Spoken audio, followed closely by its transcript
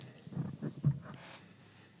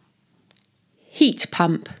Heat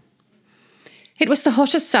pump. It was the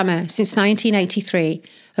hottest summer since 1983,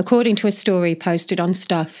 according to a story posted on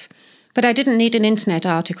Stuff, but I didn't need an internet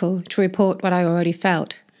article to report what I already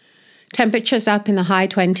felt. Temperatures up in the high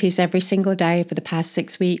 20s every single day for the past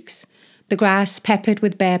 6 weeks. The grass peppered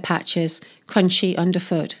with bare patches, crunchy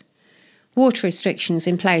underfoot. Water restrictions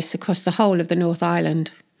in place across the whole of the North Island.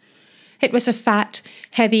 It was a fat,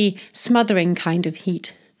 heavy, smothering kind of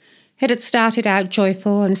heat. It had started out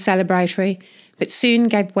joyful and celebratory, but soon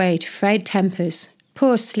gave way to frayed tempers,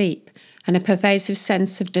 poor sleep, and a pervasive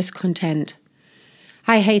sense of discontent.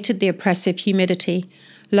 I hated the oppressive humidity,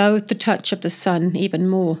 loathed the touch of the sun even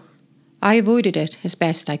more. I avoided it as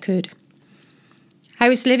best I could. I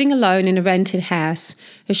was living alone in a rented house,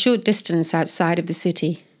 a short distance outside of the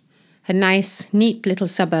city. A nice, neat little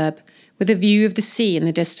suburb with a view of the sea in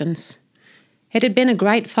the distance. It had been a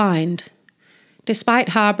great find. Despite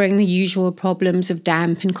harbouring the usual problems of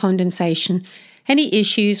damp and condensation, any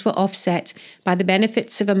issues were offset by the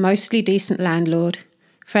benefits of a mostly decent landlord,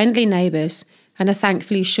 friendly neighbours, and a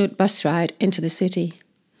thankfully short bus ride into the city.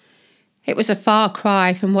 It was a far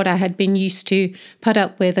cry from what I had been used to, put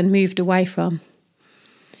up with and moved away from.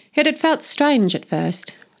 It had felt strange at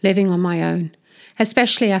first, living on my own,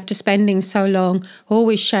 especially after spending so long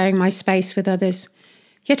always sharing my space with others,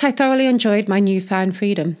 yet I thoroughly enjoyed my newfound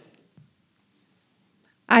freedom.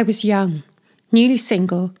 I was young, newly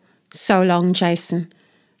single, so long Jason,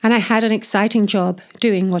 and I had an exciting job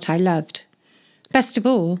doing what I loved. Best of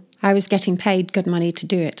all, I was getting paid good money to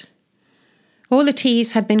do it. All the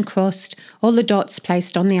T's had been crossed, all the dots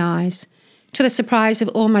placed on the I's. To the surprise of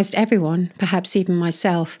almost everyone, perhaps even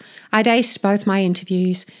myself, I'd aced both my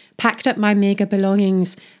interviews, packed up my meagre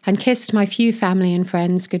belongings, and kissed my few family and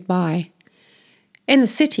friends goodbye. In the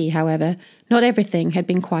city, however, not everything had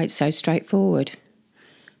been quite so straightforward.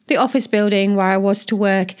 The office building where I was to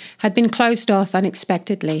work had been closed off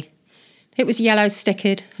unexpectedly. It was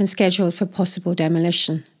yellow-stickered and scheduled for possible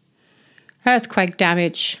demolition. Earthquake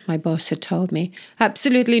damage, my boss had told me.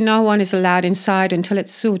 Absolutely no one is allowed inside until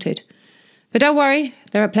it's sorted. But don't worry,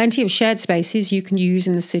 there are plenty of shared spaces you can use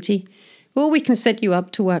in the city, or we can set you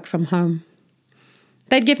up to work from home.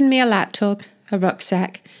 They'd given me a laptop, a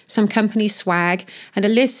rucksack, some company swag, and a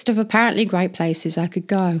list of apparently great places I could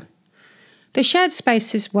go. The shared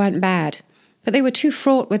spaces weren't bad, but they were too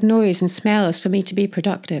fraught with noise and smells for me to be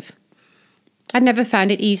productive. I'd never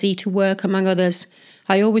found it easy to work among others.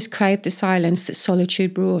 I always craved the silence that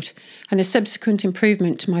solitude brought, and the subsequent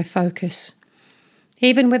improvement to my focus.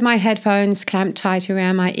 Even with my headphones clamped tight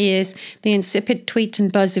around my ears, the insipid tweet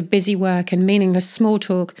and buzz of busy work and meaningless small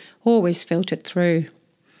talk always filtered through.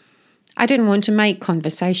 I didn't want to make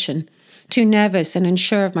conversation, too nervous and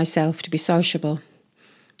unsure of myself to be sociable.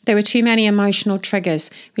 There were too many emotional triggers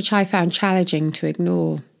which I found challenging to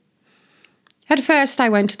ignore. At first I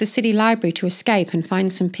went to the city library to escape and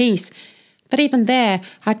find some peace, but even there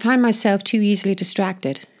I'd find myself too easily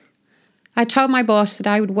distracted. I told my boss that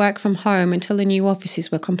I would work from home until the new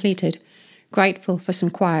offices were completed, grateful for some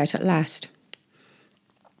quiet at last.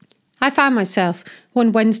 I found myself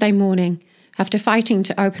one Wednesday morning, after fighting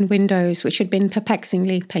to open windows which had been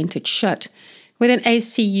perplexingly painted shut, with an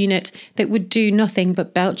AC unit that would do nothing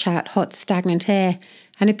but belch out hot stagnant air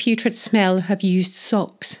and a putrid smell of used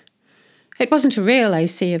socks. It wasn't a real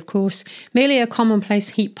AC, of course, merely a commonplace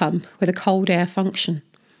heat pump with a cold air function.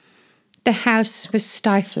 The house was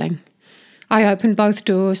stifling. I opened both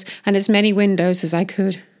doors and as many windows as I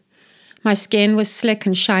could. My skin was slick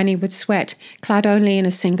and shiny with sweat, clad only in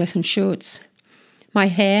a singlet and shorts. My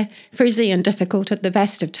hair, frizzy and difficult at the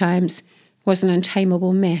best of times, was an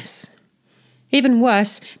untamable mess. Even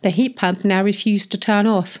worse, the heat pump now refused to turn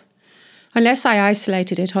off. Unless I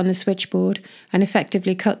isolated it on the switchboard and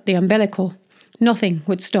effectively cut the umbilical, nothing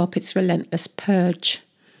would stop its relentless purge.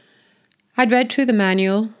 I'd read through the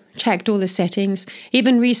manual, checked all the settings,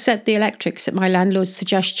 even reset the electrics at my landlord's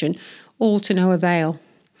suggestion, all to no avail.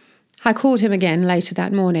 I called him again later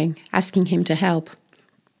that morning, asking him to help.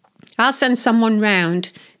 "I'll send someone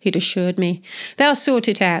round," he'd assured me. "They'll sort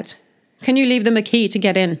it out. Can you leave them a key to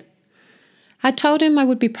get in?" I told him I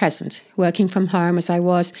would be present, working from home as I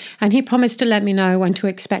was, and he promised to let me know when to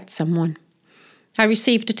expect someone. I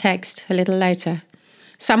received a text a little later.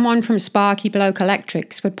 Someone from Sparky Bloke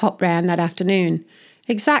Electrics would pop round that afternoon.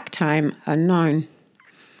 Exact time unknown.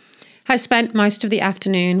 I spent most of the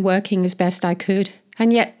afternoon working as best I could,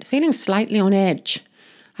 and yet feeling slightly on edge.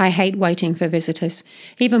 I hate waiting for visitors,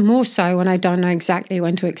 even more so when I don't know exactly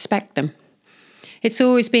when to expect them. It's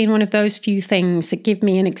always been one of those few things that give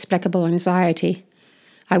me inexplicable anxiety.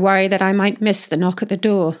 I worry that I might miss the knock at the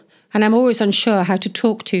door, and I'm always unsure how to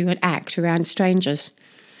talk to and act around strangers.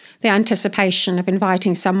 The anticipation of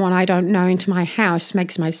inviting someone I don't know into my house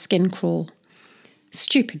makes my skin crawl.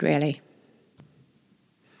 Stupid, really.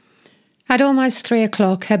 At almost 3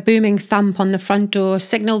 o'clock, a booming thump on the front door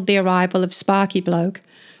signalled the arrival of Sparky Bloke,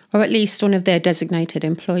 or at least one of their designated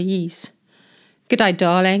employees. "Good day,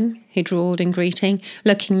 darling," he drawled in greeting,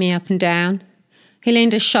 looking me up and down. He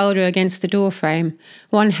leaned his shoulder against the doorframe,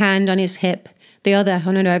 one hand on his hip, the other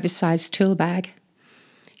on an oversized tool bag.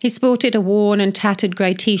 He sported a worn and tattered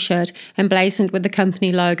grey T-shirt emblazoned with the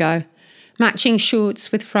company logo, matching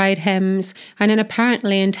shorts with frayed hems and an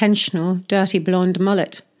apparently intentional dirty blonde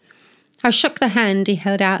mullet. I shook the hand he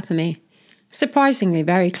held out for me, surprisingly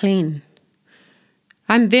very clean.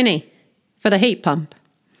 "I'm Vinny, for the heat pump."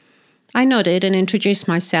 I nodded and introduced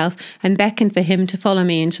myself and beckoned for him to follow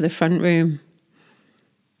me into the front room.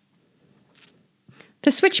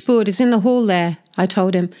 "The switchboard is in the hall there," I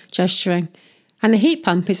told him, gesturing, "and the heat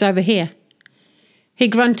pump is over here." He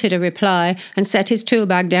grunted a reply and set his tool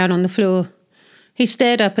bag down on the floor. He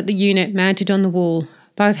stared up at the unit mounted on the wall,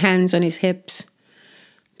 both hands on his hips.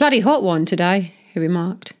 "Bloody hot one today," he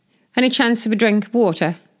remarked. "Any chance of a drink of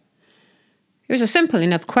water?" It was a simple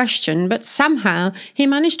enough question, but somehow he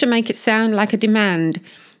managed to make it sound like a demand,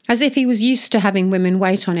 as if he was used to having women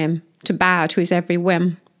wait on him, to bow to his every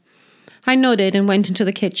whim. I nodded and went into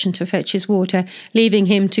the kitchen to fetch his water, leaving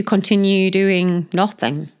him to continue doing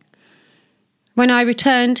nothing. When I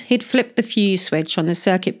returned, he'd flipped the fuse switch on the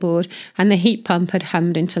circuit board and the heat pump had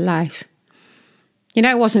hummed into life. "You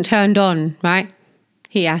know it wasn't turned on, right?"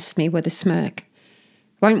 he asked me with a smirk.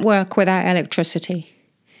 "Won't work without electricity."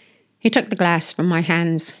 He took the glass from my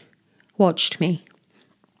hands, watched me.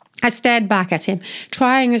 I stared back at him,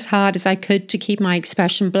 trying as hard as I could to keep my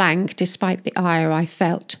expression blank despite the ire I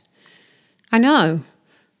felt. I know.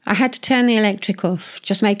 I had to turn the electric off,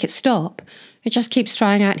 just make it stop. It just keeps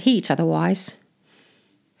throwing out heat otherwise.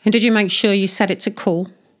 "And did you make sure you set it to cool?"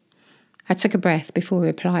 I took a breath before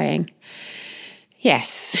replying.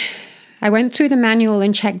 "Yes. I went through the manual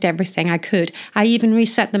and checked everything I could. I even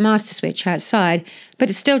reset the master switch outside,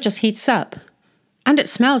 but it still just heats up. And it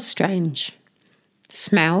smells strange."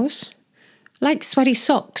 "Smells? Like sweaty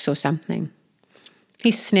socks or something?"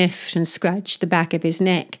 He sniffed and scratched the back of his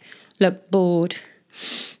neck, looked bored.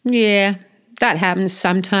 "Yeah, that happens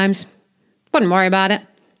sometimes. Wouldn't worry about it."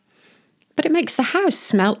 "But it makes the house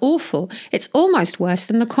smell awful. It's almost worse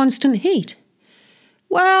than the constant heat."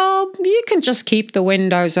 "Well, you can just keep the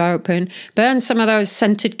windows open, burn some of those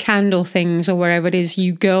scented candle things or whatever it is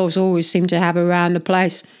you girls always seem to have around the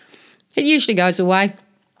place. It usually goes away.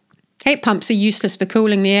 Heat pumps are useless for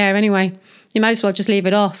cooling the air anyway. You might as well just leave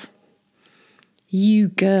it off." You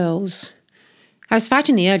girls. I was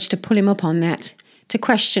fighting the urge to pull him up on that, to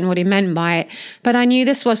question what he meant by it, but I knew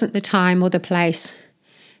this wasn't the time or the place.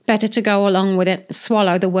 Better to go along with it,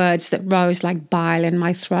 swallow the words that rose like bile in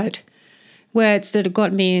my throat. Words that had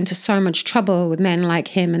got me into so much trouble with men like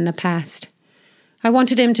him in the past. I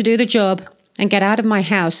wanted him to do the job and get out of my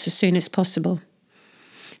house as soon as possible.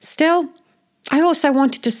 Still, I also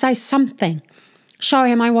wanted to say something, show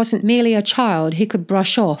him I wasn't merely a child he could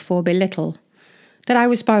brush off or belittle, that I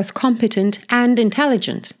was both competent and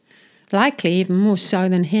intelligent, likely even more so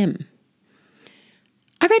than him.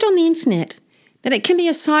 I read on the internet that it can be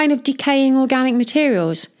a sign of decaying organic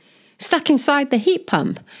materials stuck inside the heat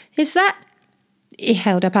pump. Is that... He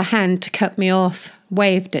held up a hand to cut me off,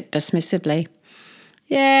 waved it dismissively.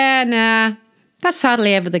 "Yeah, nah, that's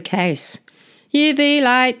hardly ever the case. UV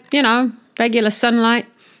light, regular sunlight,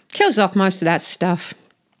 kills off most of that stuff.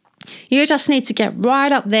 You just need to get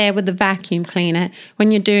right up there with the vacuum cleaner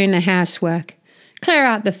when you're doing the housework. Clear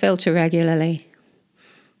out the filter regularly."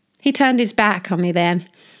 He turned his back on me then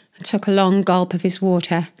and took a long gulp of his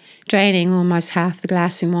water, draining almost half the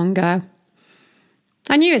glass in one go.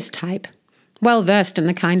 I knew his type, well versed in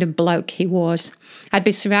the kind of bloke he was. I'd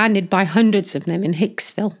been surrounded by hundreds of them in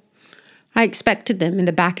Hicksville. I expected them in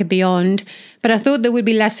the back of Beyond, but I thought there would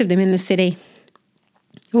be less of them in the city.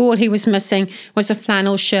 All he was missing was a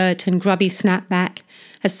flannel shirt and grubby snapback,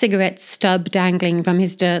 a cigarette stub dangling from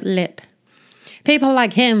his dirt lip. People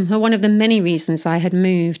like him were one of the many reasons I had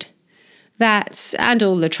moved. That, and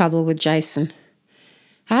all the trouble with Jason.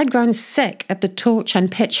 I had grown sick of the torch and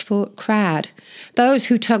pitchfork crowd, those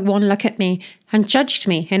who took one look at me and judged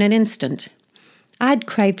me in an instant. I'd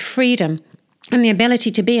craved freedom and the ability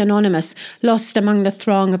to be anonymous, lost among the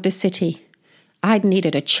throng of the city. I'd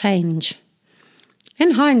needed a change.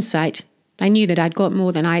 In hindsight, I knew that I'd got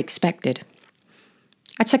more than I expected.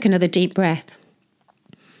 I took another deep breath.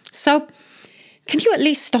 "So, can you at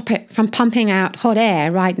least stop it from pumping out hot air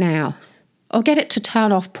right now? Or get it to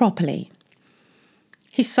turn off properly?"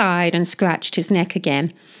 He sighed and scratched his neck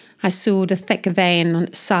again. I saw the thick vein on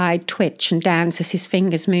the side twitch and dance as his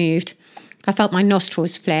fingers moved. I felt my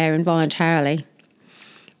nostrils flare involuntarily.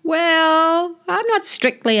 Well, I'm not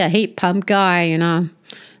strictly a heat pump guy, you know.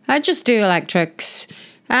 I just do electrics.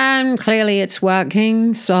 And clearly it's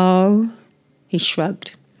working, so... He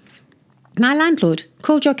shrugged. My landlord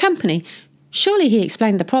called your company. Surely he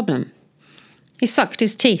explained the problem. He sucked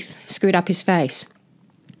his teeth, screwed up his face.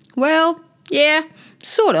 Well, yeah,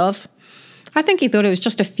 sort of. I think he thought it was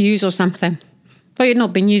just a fuse or something. Though he'd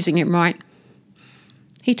not been using it right.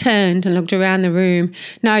 He turned and looked around the room,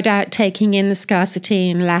 no doubt taking in the scarcity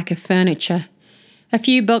and lack of furniture. A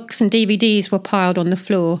few books and DVDs were piled on the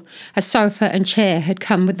floor. A sofa and chair had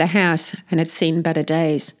come with the house and had seen better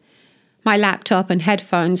days. My laptop and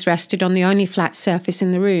headphones rested on the only flat surface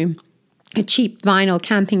in the room, a cheap vinyl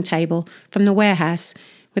camping table from the warehouse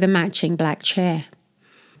with a matching black chair.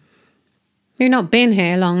 You've not been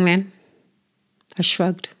here long then? I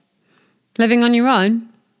shrugged. Living on your own?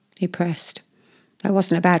 He pressed. I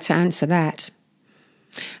wasn't about to answer that.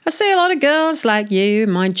 I see a lot of girls like you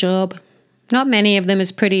in my job. Not many of them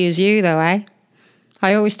as pretty as you, though, eh?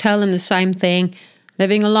 I always tell them the same thing.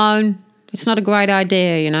 Living alone, it's not a great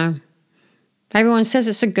idea, you know. Everyone says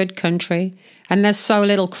it's a good country, and there's so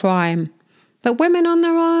little crime. But women on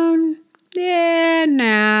their own? Yeah,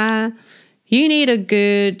 nah. You need a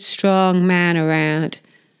good, strong man around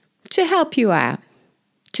to help you out,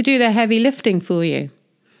 to do the heavy lifting for you.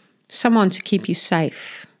 Someone to keep you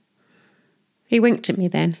safe. He winked at me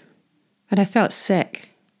then, and I felt sick.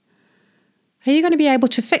 Are you going to be able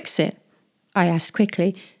to fix it? I asked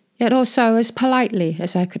quickly, yet also as politely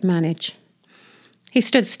as I could manage. He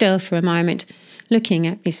stood still for a moment, looking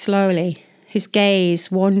at me slowly, his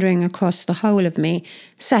gaze wandering across the whole of me,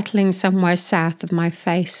 settling somewhere south of my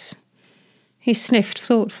face. He sniffed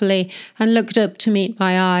thoughtfully and looked up to meet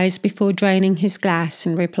my eyes before draining his glass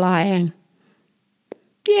and replying,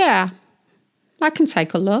 Yeah, I can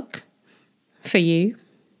take a look. For you.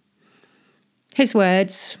 His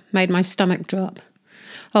words made my stomach drop.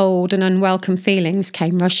 Old and unwelcome feelings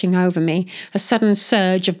came rushing over me, a sudden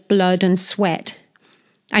surge of blood and sweat.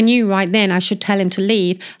 I knew right then I should tell him to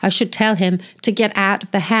leave. I should tell him to get out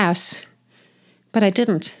of the house. But I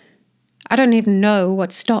didn't. I don't even know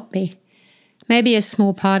what stopped me. Maybe a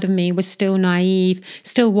small part of me was still naive,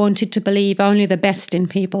 still wanted to believe only the best in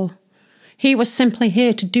people. He was simply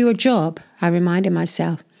here to do a job, I reminded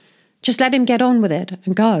myself. Just let him get on with it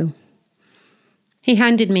and go. He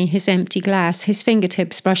handed me his empty glass, his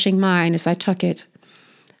fingertips brushing mine as I took it.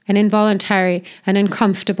 An involuntary and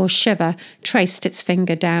uncomfortable shiver traced its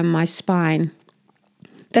finger down my spine.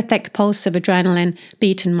 The thick pulse of adrenaline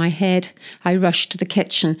beat in my head. I rushed to the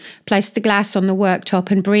kitchen, placed the glass on the worktop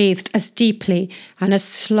and breathed as deeply and as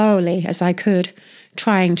slowly as I could,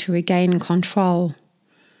 trying to regain control.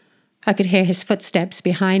 I could hear his footsteps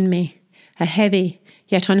behind me, a heavy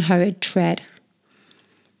yet unhurried tread.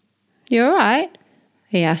 You all right?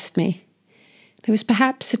 He asked me. There was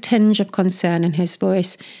perhaps a tinge of concern in his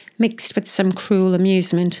voice, mixed with some cruel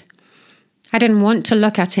amusement. I didn't want to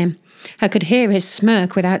look at him. I could hear his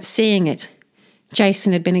smirk without seeing it.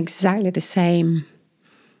 Jason had been exactly the same.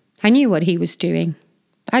 I knew what he was doing.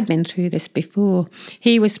 I'd been through this before.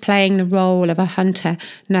 He was playing the role of a hunter,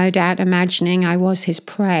 no doubt imagining I was his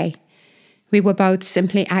prey. We were both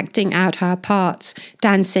simply acting out our parts,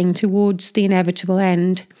 dancing towards the inevitable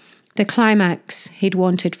end, the climax he'd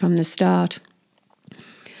wanted from the start.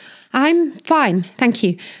 I'm fine, thank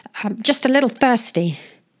you. I'm just a little thirsty.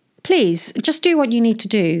 Please, just do what you need to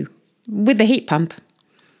do, with the heat pump.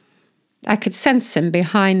 I could sense him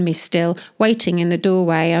behind me still, waiting in the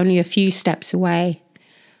doorway, only a few steps away.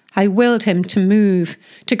 I willed him to move,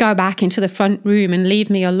 to go back into the front room and leave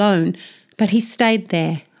me alone, but he stayed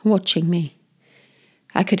there, watching me.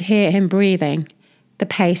 I could hear him breathing, the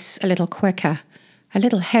pace a little quicker, a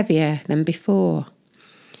little heavier than before.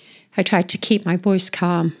 I tried to keep my voice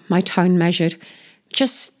calm, my tone measured.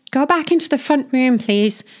 Just go back into the front room,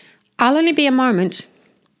 please. I'll only be a moment.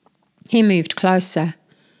 He moved closer.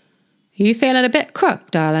 You feeling a bit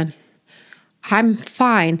crook, darling? I'm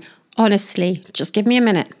fine, honestly. Just give me a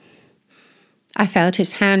minute. I felt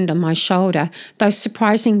his hand on my shoulder, those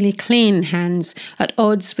surprisingly clean hands, at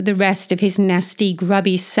odds with the rest of his nasty,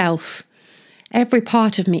 grubby self. Every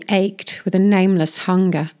part of me ached with a nameless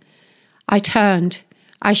hunger. I turned.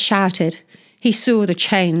 I shouted. He saw the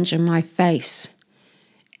change in my face.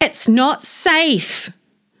 It's not safe!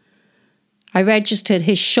 I registered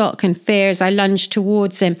his shock and fear as I lunged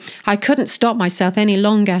towards him. I couldn't stop myself any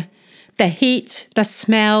longer. The heat, the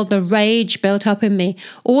smell, the rage built up in me.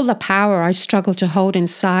 All the power I struggled to hold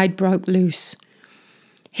inside broke loose.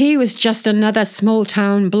 He was just another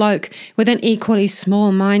small-town bloke with an equally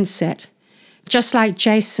small mindset. Just like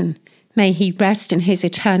Jason, may he rest in his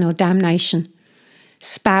eternal damnation.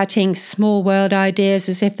 Spouting small world ideas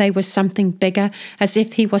as if they were something bigger, as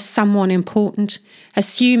if he was someone important,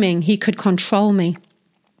 assuming he could control me.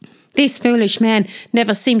 These foolish men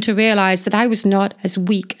never seemed to realize that I was not as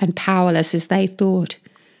weak and powerless as they thought.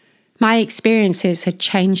 My experiences had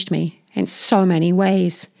changed me in so many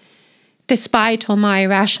ways. Despite all my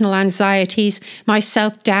irrational anxieties, my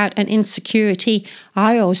self-doubt and insecurity,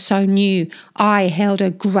 I also knew I held a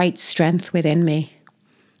great strength within me.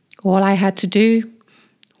 All I had to do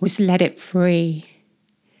was let it free.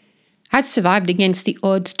 I'd survived against the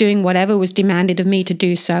odds, doing whatever was demanded of me to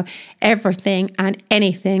do so, everything and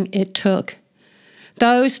anything it took.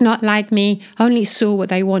 Those not like me only saw what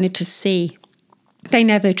they wanted to see. They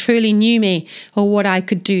never truly knew me or what I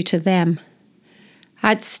could do to them.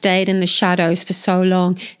 I'd stayed in the shadows for so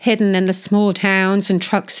long, hidden in the small towns and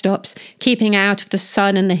truck stops, keeping out of the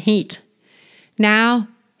sun and the heat. Now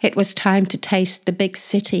it was time to taste the big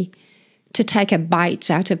city, to take a bite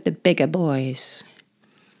out of the bigger boys.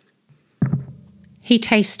 He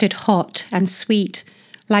tasted hot and sweet,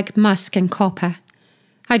 like musk and copper.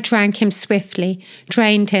 I drank him swiftly,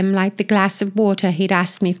 drained him like the glass of water he'd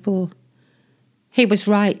asked me for. He was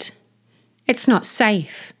right. It's not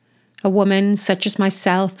safe. A woman such as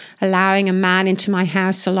myself allowing a man into my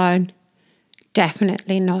house alone.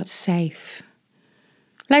 Definitely not safe.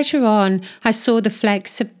 Later on, I saw the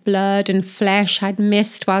flecks of blood and flesh I'd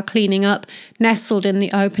missed while cleaning up, nestled in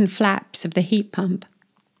the open flaps of the heat pump.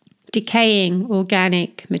 Decaying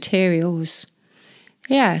organic materials.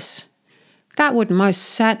 Yes, that would most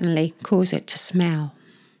certainly cause it to smell.